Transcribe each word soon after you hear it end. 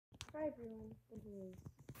Hi everyone, this is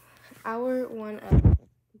hour one of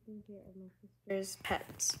taking care of my sister's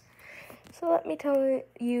pets. So let me tell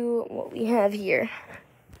you what we have here.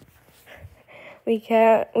 We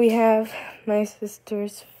have my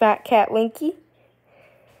sister's fat cat Winky.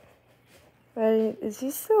 Is he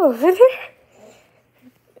still over there?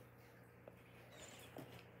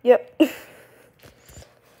 Yep.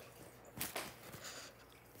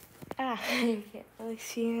 I can't really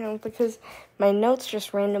see him because my notes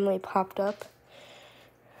just randomly popped up.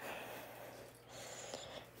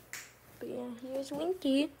 But yeah, here's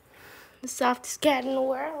Winky, the softest cat in the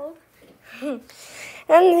world.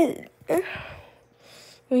 And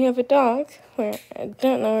we have a dog where I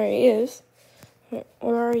don't know where he is.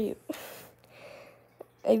 Where are you?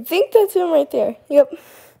 I think that's him right there. Yep.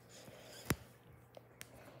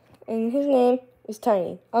 And his name is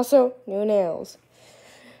Tiny. Also, no nails.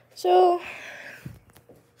 So,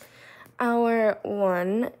 hour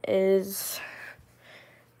one is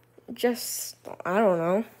just, I don't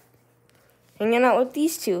know, hanging out with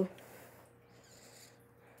these two.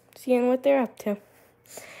 Seeing what they're up to.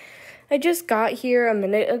 I just got here a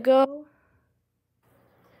minute ago.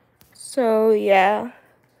 So, yeah.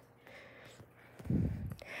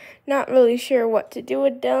 Not really sure what to do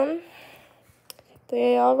with them.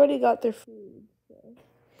 They already got their food. So.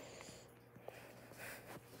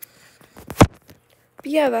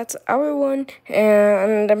 But yeah, that's hour one.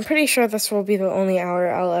 And I'm pretty sure this will be the only hour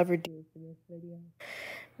I'll ever do for this video.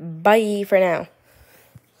 Bye for now.